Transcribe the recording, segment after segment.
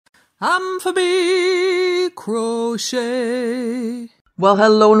Amphibie Crochet. Well,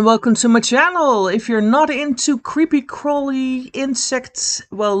 hello and welcome to my channel. If you're not into creepy crawly insects,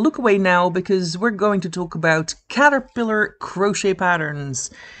 well, look away now because we're going to talk about caterpillar crochet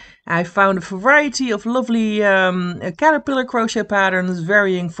patterns. I found a variety of lovely caterpillar crochet patterns,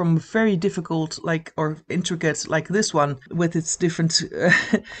 varying from very difficult or intricate like this one with its different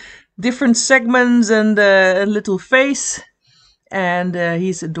different segments and a little face. And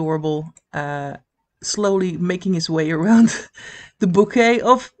he's adorable, slowly making his way around the bouquet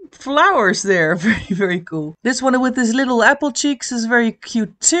of flowers there. Very, very cool. This one with his little apple cheeks is very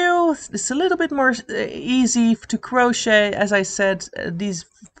cute too. It's a little bit more easy to crochet. As I said, these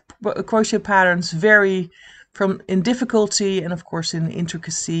crochet patterns vary in difficulty and of course in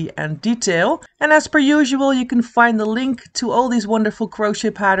intricacy and detail. And as per usual, you can find the link to all these wonderful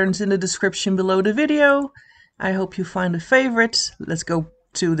crochet patterns in the description below the video. I hope you find a favorite. Let's go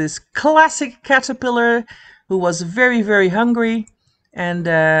to this classic caterpillar who was very, very hungry and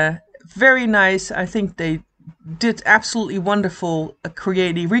very nice. I think they did absolutely wonderful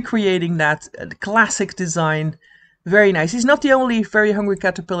recreating that classic design. Very nice. He's not the only very hungry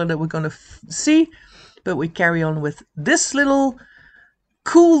caterpillar that we're going to see, but we carry on with this little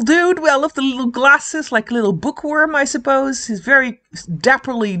cool dude. Well, I love the little glasses, like a little bookworm, I suppose. He's very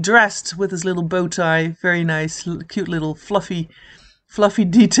dapperly dressed with his little bow tie. Very nice, cute little fluffy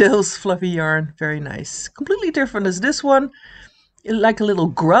details, fluffy yarn. Very nice. Completely different as this one. Like a little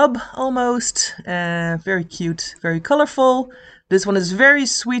grub almost. Very cute, very colorful. This one is very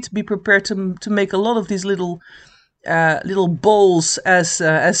sweet. Be prepared to make a lot of these little bowls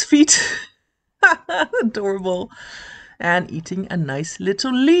as feet. Adorable. And eating a nice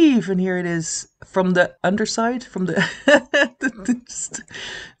little leaf. And here it is from the underside, from the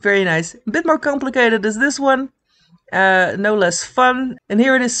very nice. A bit more complicated is this one, no less fun. And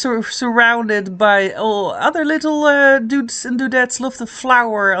here it is surrounded by all other little dudes and dudettes. Love the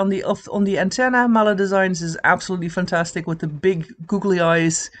flower on the antenna. Mala Designs is absolutely fantastic with the big googly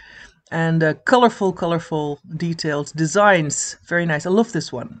eyes and colorful detailed designs. Very nice. I love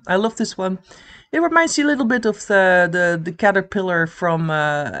this one. It reminds you a little bit of the caterpillar from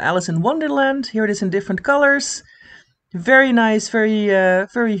Alice in Wonderland. Here it is in different colors. Very nice,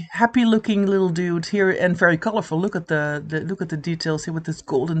 very happy looking little dude here, and very colorful. Look at the details here with this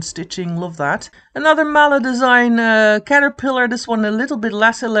golden stitching. Love that. Another Mala Design caterpillar. This one a little bit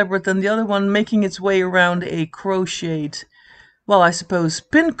less elaborate than the other one, making its way around a crocheted, well, I suppose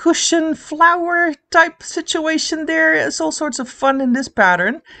pincushion flower type situation there. It's all sorts of fun in this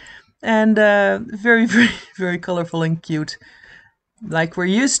pattern. And very, very colorful and cute, like we're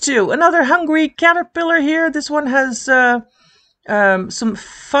used to. Another hungry caterpillar here. This one has some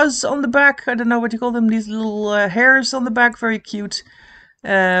fuzz on the back. I don't know what you call them. These little hairs on the back. Very cute.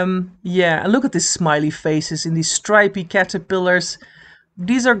 Yeah, and look at these smiley faces in these stripy caterpillars.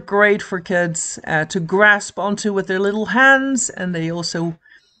 These are great for kids to grasp onto with their little hands, and they also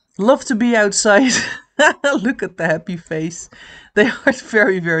love to be outside. Look at the happy face. They are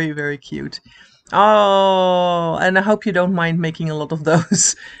very, very cute. Oh, and I hope you don't mind making a lot of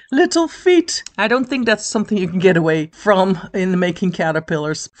those little feet. I don't think that's something you can get away from in making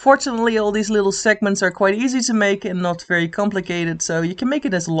caterpillars. Fortunately, all these little segments are quite easy to make and not very complicated, so you can make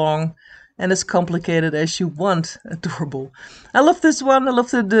it as long and as complicated as you want. Adorable. I love this one. I love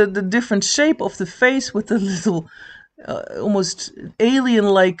the different shape of the face with the little almost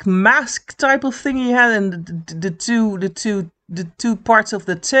alien-like mask type of thing he had, and the two parts of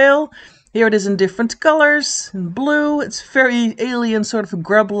the tail. Here it is in different colors, in blue. It's very alien, sort of a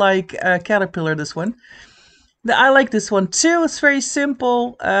grub-like caterpillar, this one. I like this one too. It's very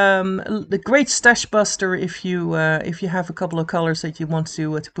simple. The great stash buster if you have a couple of colors that you want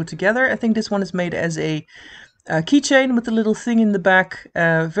to put together. I think this one is made as a keychain with a little thing in the back.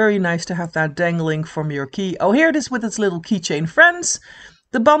 Very nice to have that dangling from your key. Oh, here it is with its little keychain friends.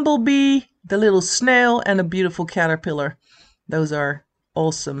 The bumblebee, the little snail, and a beautiful caterpillar. Those are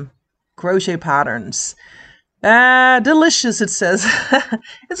awesome crochet patterns. Delicious, it says.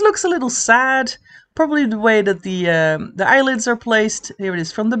 It looks a little sad. Probably the way that the eyelids are placed. Here it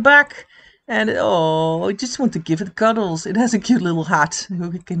is from the back. And oh, I just want to give it cuddles. It has a cute little hat.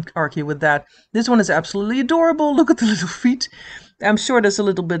 Who can argue with that? This one is absolutely adorable. Look at the little feet. I'm sure there's a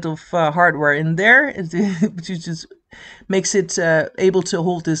little bit of hardware in there. It just makes it able to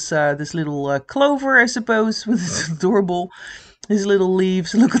hold this little clover, I suppose, with its adorable, his little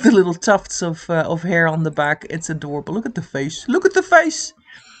leaves. Look at the little tufts of hair on the back. It's adorable. Look at the face. Look at the face.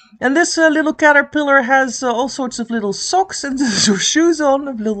 And this little caterpillar has all sorts of little socks and shoes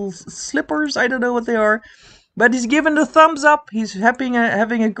on, little slippers. I don't know what they are. But he's given the thumbs up. He's having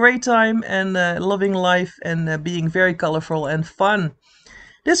a great time and loving life and being very colorful and fun.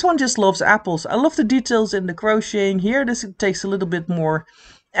 This one just loves apples. I love the details in the crocheting here. This takes a little bit more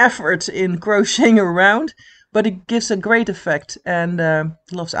effort in crocheting around, but it gives a great effect and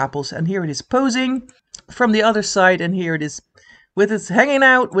loves apples. And here it is posing from the other side, and here it is with its hanging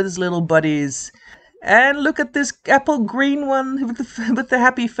out with its little buddies. And look at this apple green one with the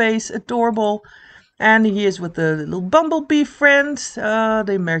happy face, adorable. And he is with the little bumblebee friend.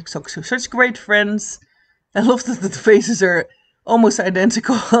 They make such great friends. I love that the faces are almost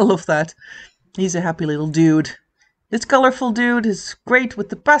identical. I love that. He's a happy little dude. This colorful dude is great with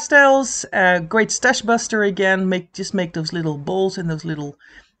the pastels. Great stash buster again. Just make those little balls and those little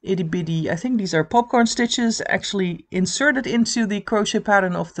itty bitty. I think these are popcorn stitches actually inserted into the crochet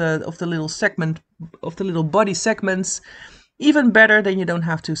pattern of the little segment of the little body segments. Even better, then you don't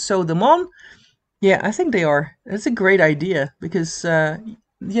have to sew them on. Yeah, I think they are. That's a great idea because then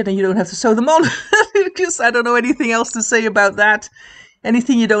you don't have to sew them on. Because I don't know anything else to say about that.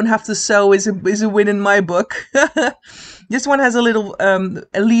 Anything you don't have to sew is a win in my book. This one has a little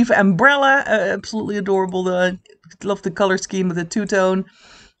a leaf umbrella, absolutely adorable. Love the color scheme with the two-tone.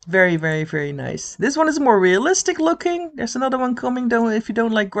 Very, very, very nice. This one is more realistic looking. There's another one coming. If you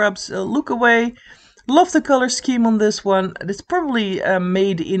don't like grubs, look away. Love the color scheme on this one. It's probably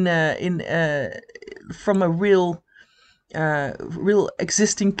made from a real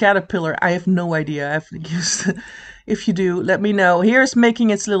existing caterpillar. I have no idea. I have to use. If you do, let me know. Here's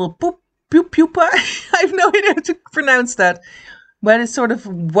making its little pupa. I have no idea how to pronounce that. But it sort of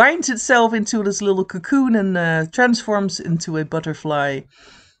winds itself into this little cocoon and transforms into a butterfly.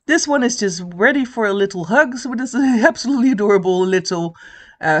 This one is just ready for a little hug with this absolutely adorable little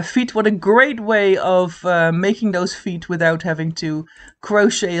feet. What a great way of making those feet without having to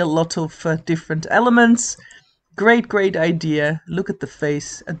crochet a lot of different elements. Great, great idea. Look at the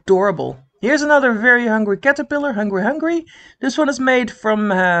face. Adorable. Here's another very hungry caterpillar. Hungry. This one is made from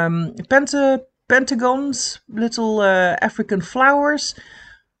pentagons, little African flowers.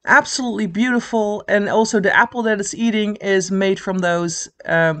 Absolutely beautiful. And also the apple that it's eating is made from those.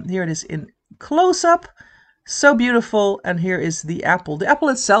 Here it is in close-up. So beautiful. And here is the apple. The apple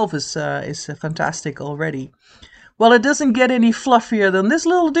itself is fantastic already. Well, it doesn't get any fluffier than this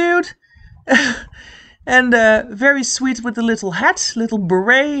little dude. And very sweet with the little hat, little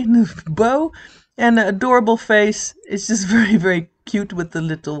beret, bow, and an adorable face. It's just very, very cute with the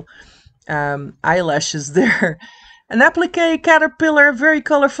little eyelashes there. An applique caterpillar, very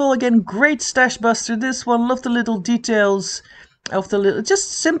colorful. Again, great stash buster. This one, love the little details of the little,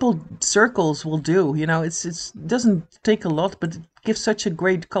 just simple circles will do. You know, it doesn't take a lot, but it gives such a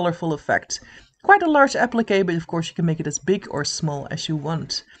great colorful effect. Quite a large applique, but of course you can make it as big or small as you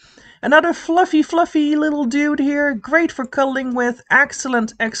want. Another fluffy little dude here. Great for cuddling with.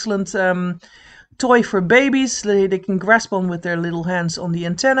 Excellent toy for babies. They can grasp on with their little hands on the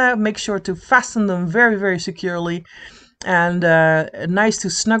antenna. Make sure to fasten them very, very securely. And nice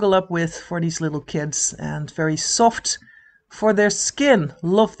to snuggle up with for these little kids. And very soft for their skin.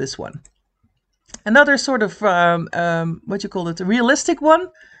 Love this one. Another sort of, what you call it, a realistic one.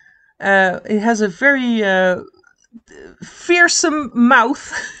 It has a very fearsome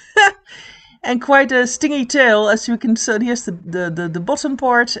mouth. And quite a stingy tail, as you can see. Here's the bottom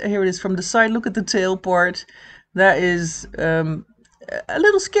part. Here it is from the side. Look at the tail part. That is a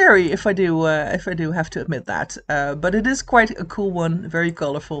little scary, if I do have to admit that. But it is quite a cool one, very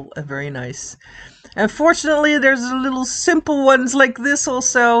colorful and very nice. Unfortunately, there's little simple ones like this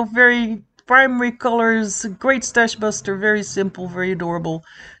also. Very primary colors, great stash buster, very simple, very adorable.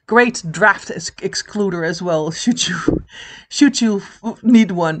 Great draft excluder as well, should you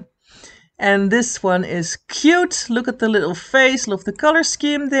need one. And this one is cute. Look at the little face. Love the color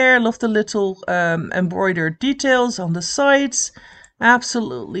scheme there. Love the little embroidered details on the sides.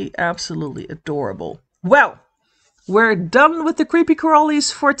 Absolutely, absolutely adorable. Well, we're done with the creepy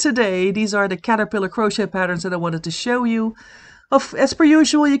crawlies for today. These are the caterpillar crochet patterns that I wanted to show you. As per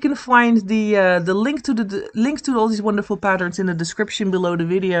usual, you can find the link to all these wonderful patterns in the description below the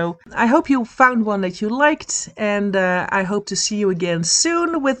video. I hope you found one that you liked, and I hope to see you again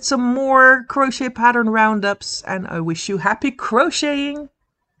soon with some more crochet pattern roundups, and I wish you happy crocheting!